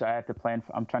 which I have to plan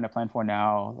for, I'm trying to plan for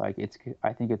now, like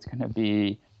I think it's going to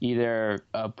be either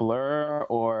a blur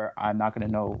or I'm not going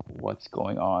to know what's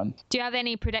going on. Do you have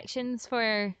any predictions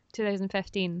for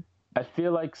 2015? I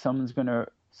feel like someone's going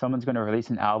to release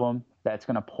an album that's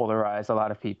going to polarize a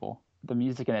lot of people. The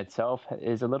music in itself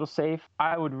is a little safe.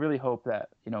 I would really hope that,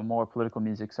 you know, more political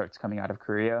music starts coming out of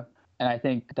Korea. And I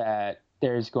think that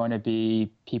there's going to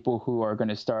be people who are going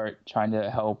to start trying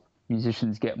to help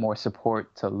musicians get more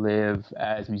support to live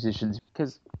as musicians,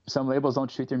 because some labels don't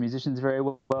treat their musicians very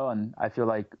well. And I feel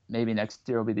like maybe next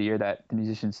year will be the year that the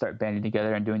musicians start banding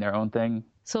together and doing their own thing.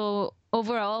 So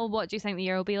overall, what do you think the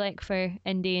year will be like for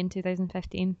indie in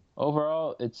 2015?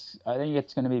 Overall, I think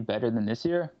it's going to be better than this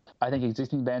year. I think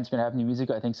existing bands are going to have new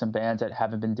music. I think some bands that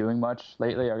haven't been doing much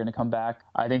lately are going to come back.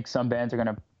 I think some bands are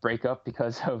going to break up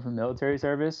because of military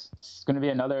service. It's going to be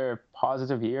another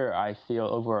positive year, I feel,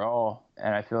 overall.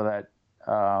 And I feel that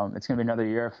it's going to be another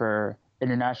year for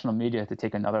international media to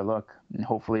take another look, and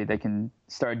hopefully they can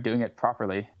start doing it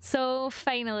properly. So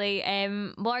finally,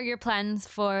 what are your plans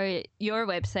for your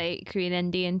website, Korean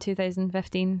Indie, in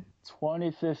 2015?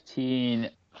 2015,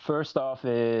 first off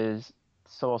is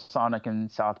Soulsonic and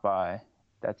South by.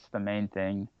 That's the main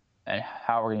thing. And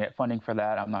how we're going to get funding for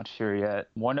that, I'm not sure yet.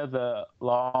 One of the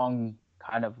long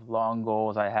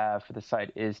goals I have for the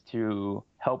site is to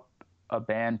help a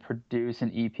band produce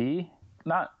an EP.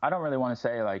 I don't really want to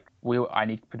say like I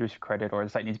need producer credit or the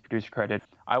site needs producer credit.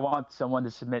 I want someone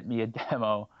to submit me a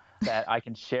demo that I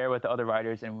can share with the other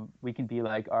writers, and we can be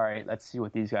like, all right, let's see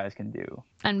what these guys can do.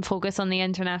 And focus on the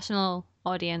international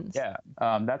audience. Yeah,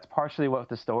 that's partially what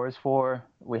the store is for.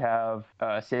 We have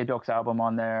Saebyok's album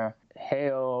on there.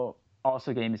 Hale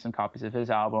also gave me some copies of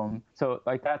his album. So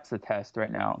like that's the test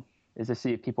right now, is to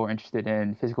see if people are interested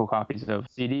in physical copies of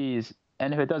CDs.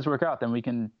 And if it does work out, then we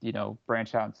can, you know,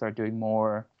 branch out and start doing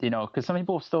more, you know, because some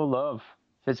people still love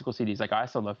physical CDs. Like I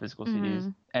still love physical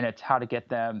CDs. And it's how to get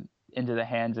them into the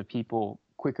hands of people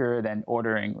quicker than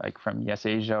ordering like from Yes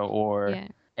Asia or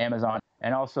Amazon.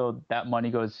 And also that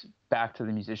money goes back to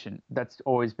the musician. That's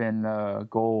always been the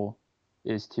goal,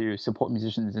 is to support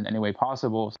musicians in any way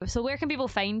possible. So where can people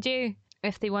find you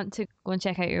if they want to go and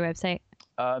check out your website?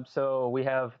 So we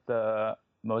have the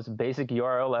most basic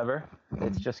URL ever.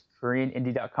 It's just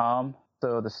koreanindie.com.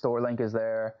 So the store link is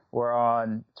there. We're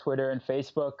on Twitter and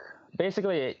Facebook.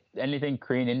 Basically anything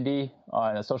Korean Indie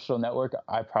on a social network,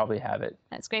 I probably have it.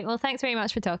 That's great. Well, thanks very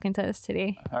much for talking to us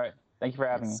today. All right. Thank you for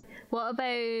having me. What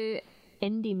about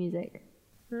indie music?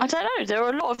 I don't know. There are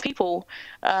a lot of people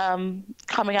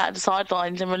coming out of the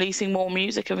sidelines and releasing more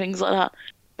music and things like that.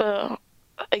 But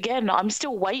again, I'm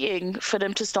still waiting for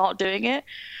them to start doing it.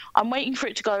 I'm waiting for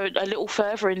it to go a little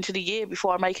further into the year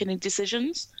before I make any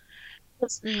decisions.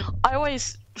 I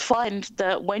always find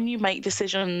that when you make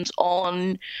decisions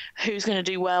on who's going to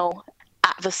do well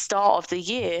at the start of the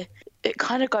year, it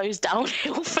kind of goes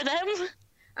downhill for them.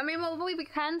 I mean, what we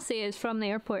can say is From the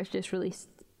Airport's just released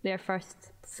their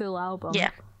first full album.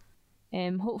 Yeah.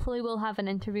 Hopefully we'll have an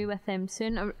interview with them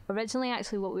soon. Originally,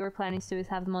 actually, what we were planning to do is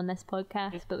have them on this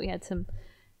podcast, but we had some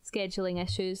scheduling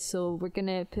issues, so we're going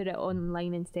to put it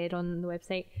online instead on the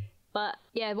website. But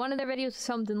yeah, one of their videos was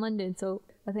filmed in London, so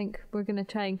I think we're going to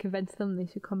try and convince them they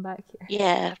should come back here.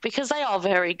 Yeah, because they are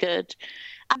very good.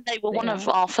 And they were one of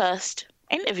our first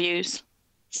interviews.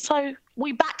 So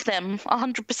we back them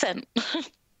 100%.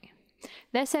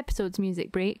 This episode's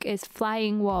music break is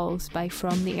Flying Walls by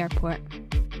From the Airport.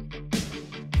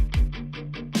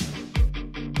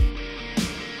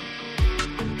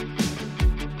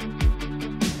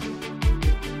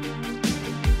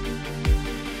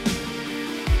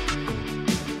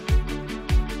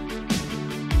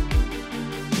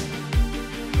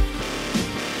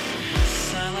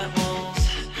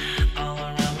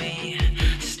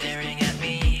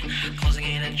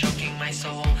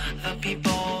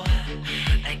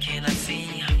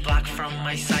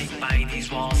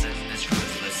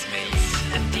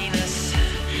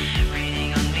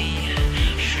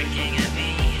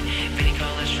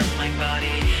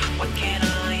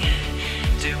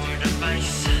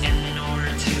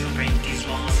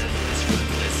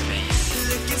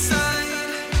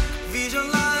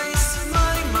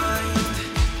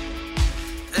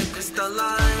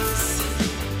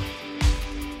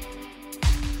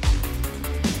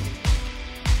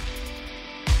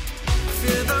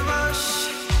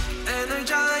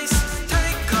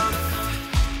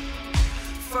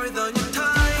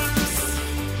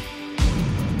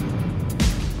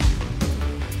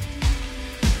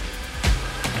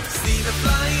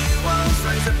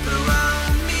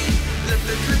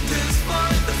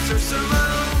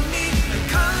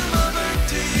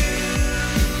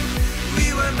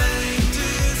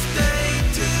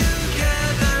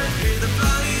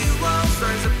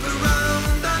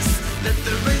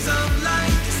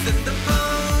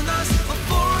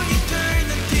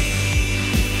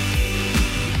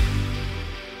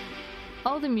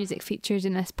 music featured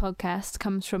in this podcast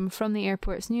comes from the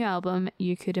Airport's new album,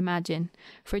 You Could Imagine.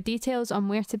 For details on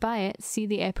where to buy it, see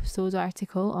the episode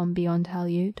article on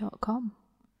beyondhallyu.com.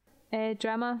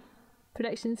 Drama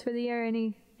predictions for the year?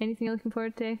 Anything you're looking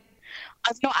forward to?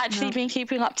 I've not actually been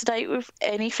keeping up to date with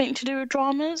anything to do with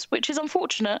dramas, which is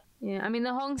unfortunate. Yeah, I mean,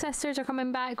 the Hong sisters are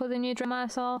coming back with a new drama I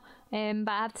saw, but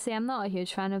I have to say I'm not a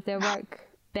huge fan of their work.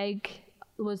 Big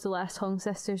was the last Hong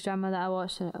sisters drama that I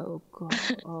watched, and oh god,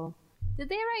 oh. Did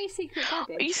they write Secret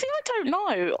Baby? You see, I don't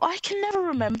know. I can never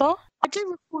remember. I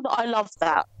do recall that I loved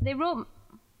that. They wrote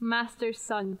Master's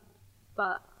Son,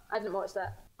 but I didn't watch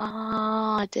that.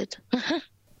 Ah, I did.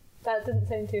 That didn't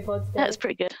sound too hot today. That's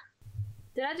pretty good.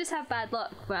 Did I just have bad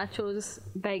luck when I chose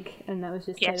Big and that was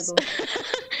just Yes. terrible?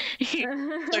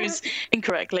 You chose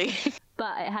incorrectly.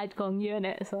 But it had Gong Yu in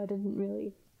it, so I didn't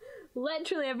really...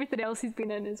 Literally everything else he's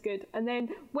been in is good. And then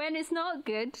when it's not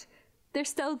good, there's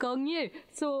still Gong Yu.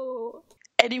 So...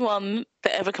 Anyone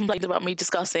that ever complained about me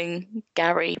discussing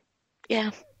Gary,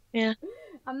 yeah.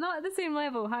 I'm not at the same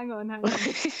level. Hang on.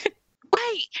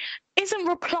 Wait, isn't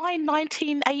Reply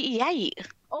 1988?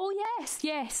 Oh,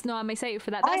 yes. No, I'm excited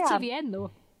for that. That's TVN,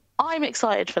 though. I'm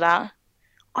excited for that.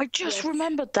 I just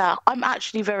remembered that. I'm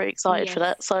actually very excited for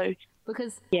that, so...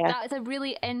 Because that is a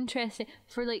really interesting...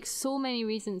 For, like, so many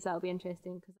reasons that'll be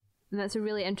interesting. And that's a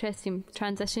really interesting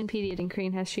transition period in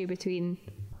Korean history between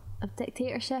a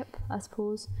dictatorship, I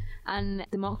suppose, and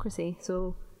democracy.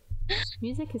 So,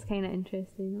 music is kind of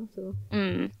interesting, also.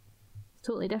 It's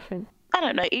totally different. I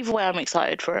don't know. Either way, I'm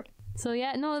excited for it. So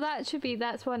yeah, no, that's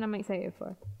what I'm excited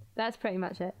for. That's pretty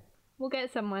much it. We'll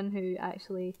get someone who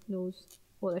actually knows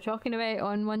what they're talking about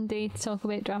on one day to talk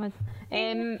about dramas.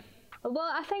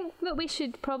 Well, I think that we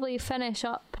should probably finish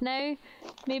up now.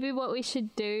 Maybe what we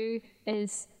should do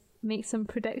is make some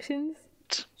predictions.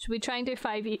 Should we try and do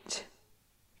 5 each?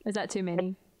 Is that too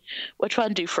many? We'll try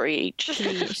and do 3 each.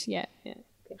 3 each, yeah. Okay.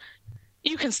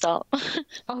 You can start.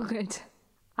 Oh, good.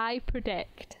 I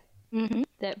predict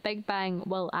that Big Bang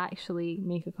will actually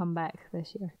make a comeback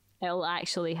this year. It'll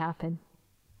actually happen.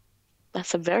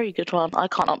 That's a very good one. I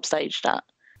can't upstage that.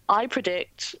 I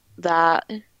predict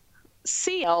that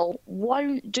CL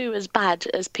won't do as bad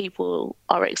as people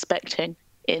are expecting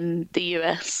in the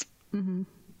US.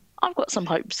 I've got some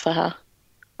hopes for her.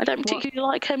 I don't particularly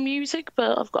like her music,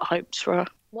 but I've got hopes for her.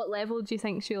 What level do you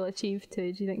think she'll achieve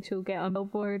to? Do you think she'll get on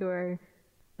Billboard, or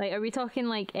like, are we talking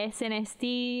like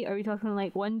SNSD? Are we talking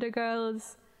like Wonder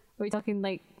Girls? Are we talking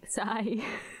like Psy?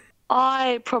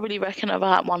 I probably reckon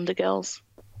about Wonder Girls.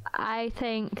 I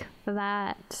think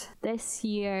that this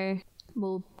year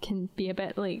can be a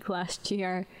bit like last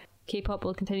year. K-pop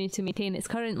will continue to maintain its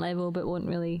current level, but won't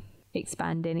really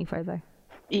expand any further.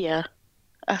 Yeah,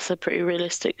 that's a pretty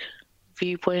realistic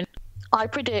viewpoint. I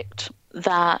predict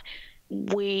that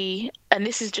and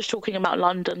this is just talking about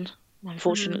London,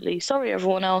 unfortunately. Sorry,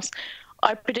 everyone else.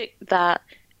 I predict that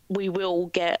we will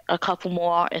get a couple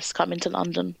more artists coming to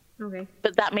London. Okay.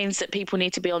 But that means that people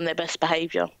need to be on their best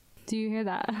behaviour. Do you hear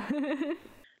that?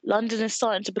 London is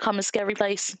starting to become a scary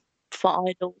place for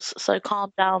idols, so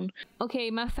calm down.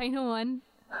 Okay, my final one.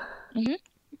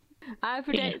 I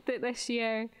predict that this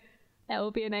year it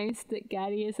will be announced that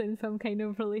Gary is in some kind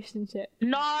of relationship.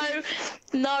 No,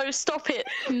 stop it.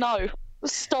 No,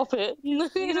 stop it. You know,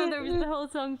 there was the whole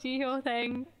Song Ji-hyo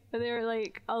thing, where they were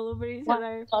like all over each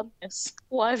other.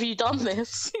 Why have you done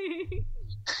this?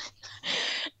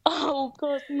 Oh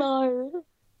god, no.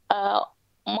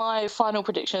 My final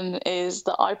prediction is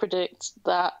that I predict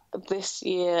that this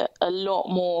year a lot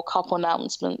more couple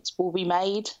announcements will be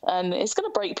made, and it's going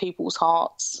to break people's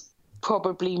hearts.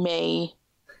 Probably me.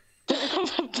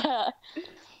 But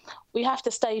we have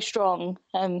to stay strong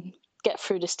and get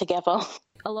through this together.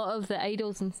 A lot of the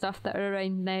idols and stuff that are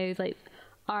around now, like,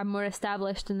 are more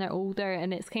established and they're older,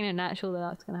 and it's kind of natural that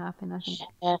that's going to happen, I think.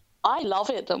 Yeah. I love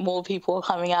it that more people are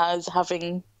coming out as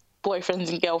having boyfriends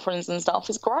and girlfriends and stuff.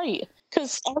 It's great,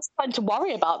 because I was starting to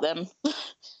worry about them.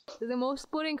 The most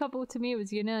boring couple to me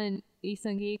was Yoona and Lee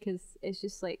Seung-gi, because it's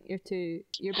just like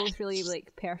you're both really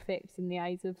like perfect in the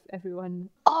eyes of everyone.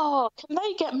 Oh, can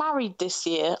they get married this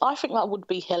year? I think that would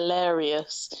be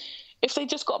hilarious if they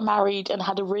just got married and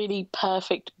had a really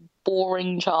perfect,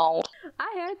 boring child.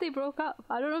 I heard they broke up.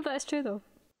 I don't know if that's true though.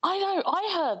 I know,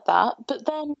 I heard that, but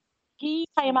then he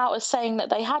came out as saying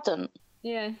that they hadn't.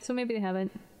 Yeah, so maybe they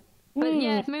haven't. But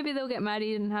yeah, maybe they'll get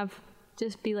married and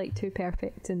just be like too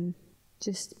perfect and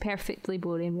just perfectly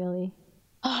boring, really.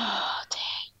 Oh,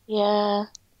 dear. Yeah.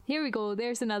 Here we go.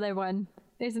 There's another one.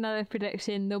 There's another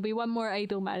prediction. There'll be one more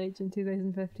idol marriage in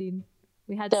 2015.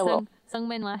 We had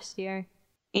Sungmin last year.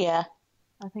 Yeah.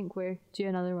 I think we're due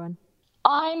another one.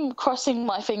 I'm crossing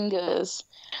my fingers.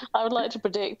 I would like to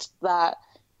predict that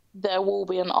there will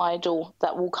be an idol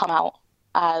that will come out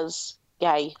as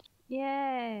gay.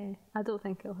 Yeah, I don't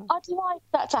think it'll happen. I'd like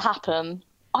that to happen.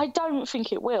 I don't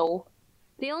think it will.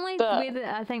 The only way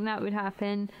that I think that would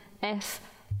happen if,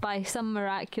 by some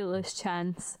miraculous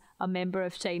chance, a member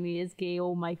of SHINee is gay.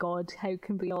 Oh my god, how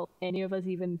can any of us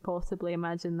even possibly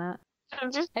imagine that?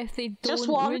 If they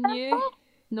don't renew...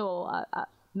 No,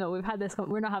 no, we've had this...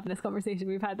 We're not having this conversation,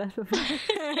 we've had this before.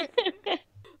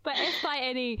 But if by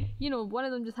any, one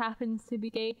of them just happens to be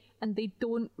gay and they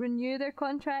don't renew their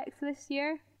contracts this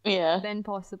year, then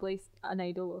possibly an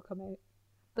idol will come out.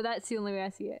 But that's the only way I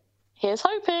see it. Here's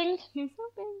hoping. Here's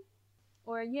hoping.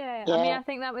 Or, I mean, I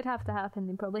think that would have to happen.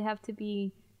 They'd probably have to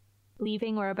be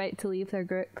leaving or about to leave their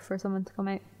group for someone to come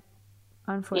out,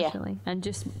 unfortunately. Yeah. And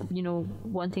just,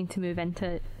 wanting to move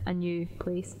into a new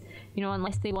place.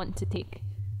 Unless they want to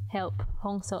help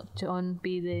Hong Seok-jeon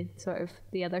be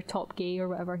the other top gay or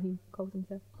whatever he calls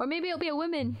himself. Or maybe it'll be a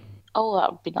woman. Oh,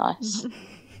 that would be nice.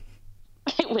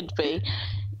 It would be.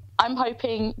 I'm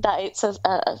hoping that it's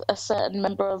a certain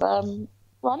member of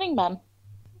Running Man.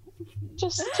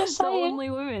 Just saying. The only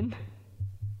woman.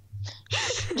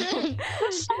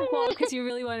 Well, because you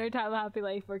really want her to have a happy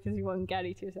life, or because you want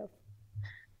Gary to yourself?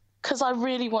 Because I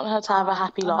really want her to have a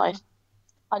happy life.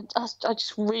 I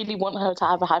just really want her to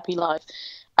have a happy life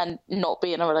and not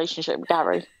be in a relationship with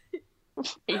Gary.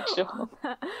 Sure.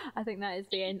 I think that is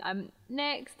the end.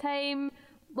 Next time,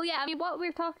 well, yeah, I mean, what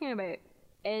we're talking about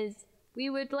is we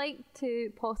would like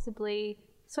to possibly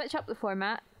switch up the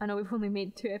format. I know we've only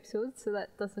made 2 episodes, so that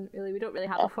we don't really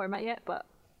have a format yet, but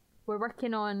we're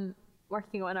working on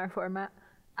our format.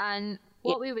 And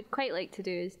what we would quite like to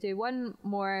do is do one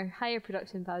more higher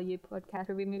production value podcast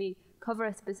where we maybe cover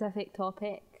a specific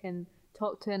topic and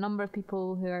talk to a number of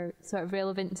people who are sort of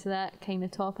relevant to that kind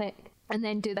of topic, and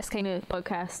then do this kind of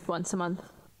podcast once a month,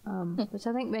 which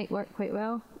I think might work quite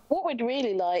well. What we'd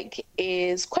really like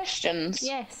is questions.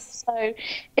 Yes. So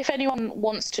if anyone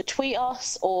wants to tweet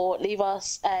us or leave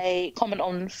us a comment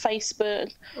on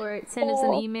Facebook. Or send us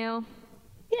an email.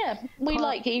 Yeah, we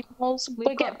like emails.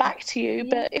 We'll get back to you. Yeah.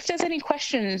 But if there's any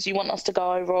questions you want us to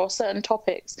go over or certain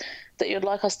topics that you'd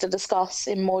like us to discuss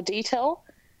in more detail,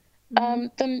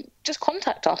 then just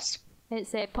contact us.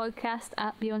 It's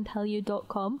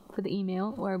podcast@beyondhallyu.com for the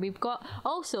email, or we've got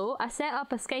also I set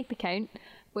up a Skype account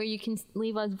where you can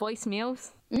leave us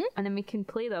voicemails and then we can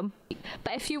play them.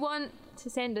 But if you want to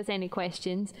send us any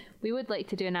questions, we would like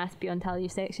to do an Ask Beyond Hallyu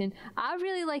section. I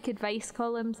really like advice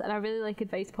columns and I really like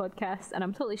advice podcasts, and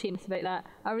I'm totally shameless about that.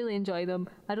 I really enjoy them.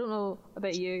 I don't know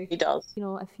about you. He does.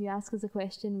 If you ask us a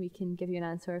question, we can give you an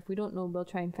answer. If we don't know, we'll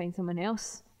try and find someone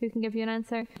else who can give you an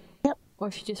answer. Yep. Or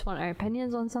if you just want our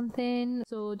opinions on something,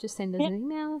 so just send us an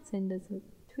email, send us a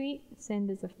tweet,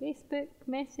 send us a Facebook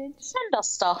message. Send us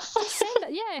stuff.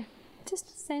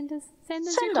 Just send us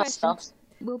your questions. Stuff.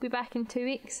 We'll be back in 2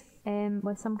 weeks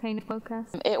with some kind of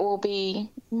podcast. It will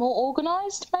be more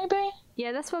organised, maybe?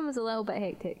 Yeah, this one was a little bit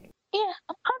hectic. Yeah,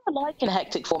 I'm kind of liking a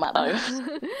hectic format though.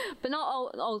 But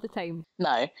not all the time.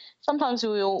 No, sometimes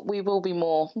we will be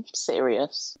more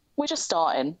serious. We're just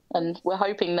starting, and we're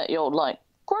hoping that you'll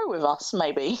grow with us,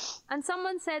 maybe. And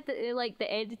someone said that they liked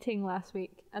the editing last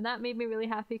week, and that made me really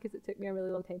happy because it took me a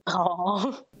really long time.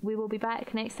 Oh. We will be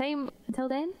back next time. Until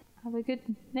then, have a good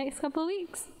next couple of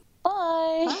weeks.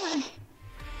 Bye. Bye.